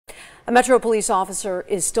A Metro police officer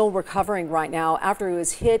is still recovering right now after he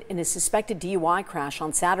was hit in a suspected DUI crash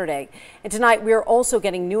on Saturday. And tonight we are also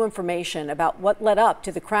getting new information about what led up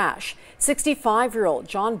to the crash. 65-year-old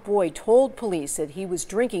John Boyd told police that he was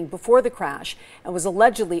drinking before the crash and was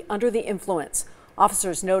allegedly under the influence.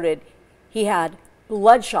 Officers noted he had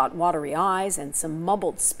bloodshot, watery eyes and some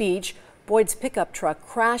mumbled speech. Boyd's pickup truck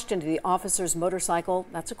crashed into the officer's motorcycle.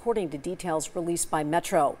 That's according to details released by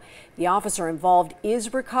Metro. The officer involved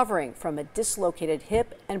is recovering from a dislocated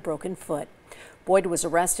hip and broken foot. Boyd was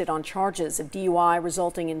arrested on charges of DUI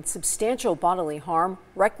resulting in substantial bodily harm,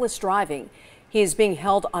 reckless driving. He is being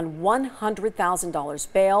held on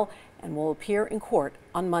 $100,000 bail and will appear in court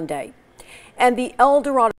on Monday. And the El Dorado